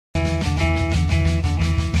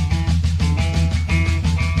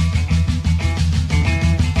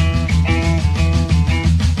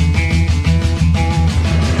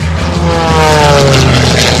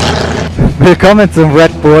willkommen zum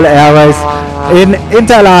Red Bull Airways in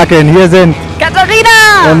Interlaken. Hier sind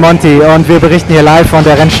Katharina und Monty und wir berichten hier live von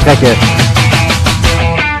der Rennstrecke.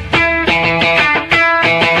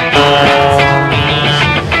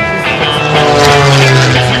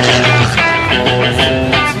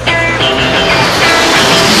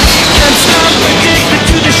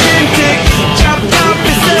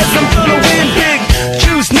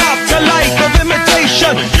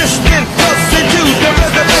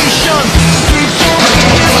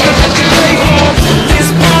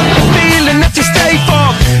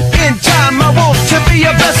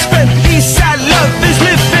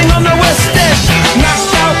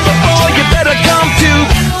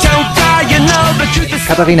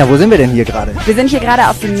 Katharina, wo sind wir denn hier gerade? Wir sind hier gerade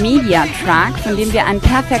auf dem Media Truck, von dem wir einen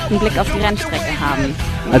perfekten Blick auf die Rennstrecke haben.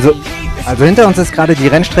 Also hinter uns ist gerade die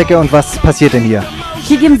Rennstrecke und was passiert denn hier?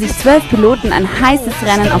 Hier geben sich 12 Piloten ein heißes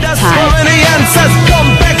Rennen auf Zeit.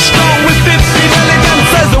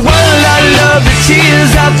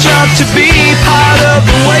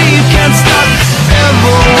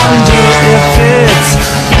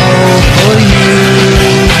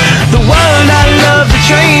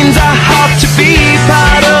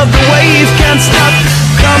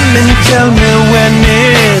 Tell me when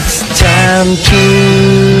it's time to.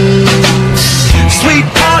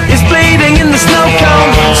 Sweetheart is bleeding in the snow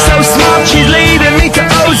cone. So smart, she's leading me to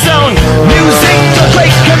ozone. Music to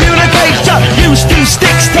great communication. Use two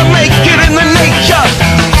sticks to make it in the nature.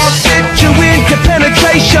 I'll get you into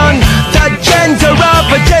penetration. The gender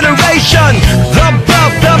of a generation. The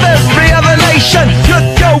birth of every other nation.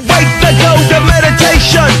 Could go wait to go to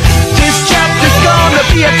meditation. This chapter's gonna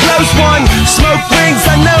be a close one. Smoke rings,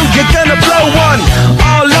 I know you're gonna blow one.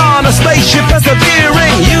 All on a spaceship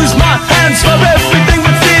persevering. Use my hands for everything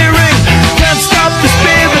but steering. Can't stop the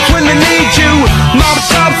spirits when they need you. Mob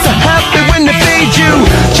tops are happy when they feed you.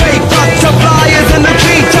 J-butterflies and the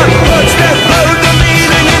cheetah. Birds that blow the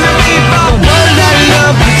meaning in the reaper. The world I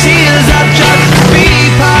love, the tears I just to be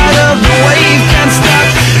part of the wave. Can't stop.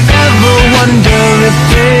 Ever wonder if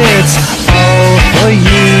it's all for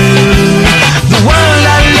you? The world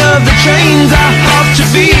I love, the trains I hop to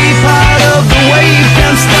be part of the wave.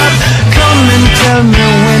 Can't stop. Come and tell me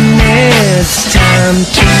when it's time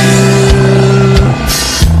to.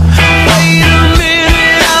 Wait a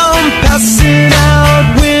minute, I'm passing out,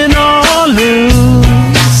 win or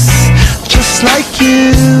lose, just like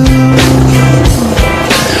you.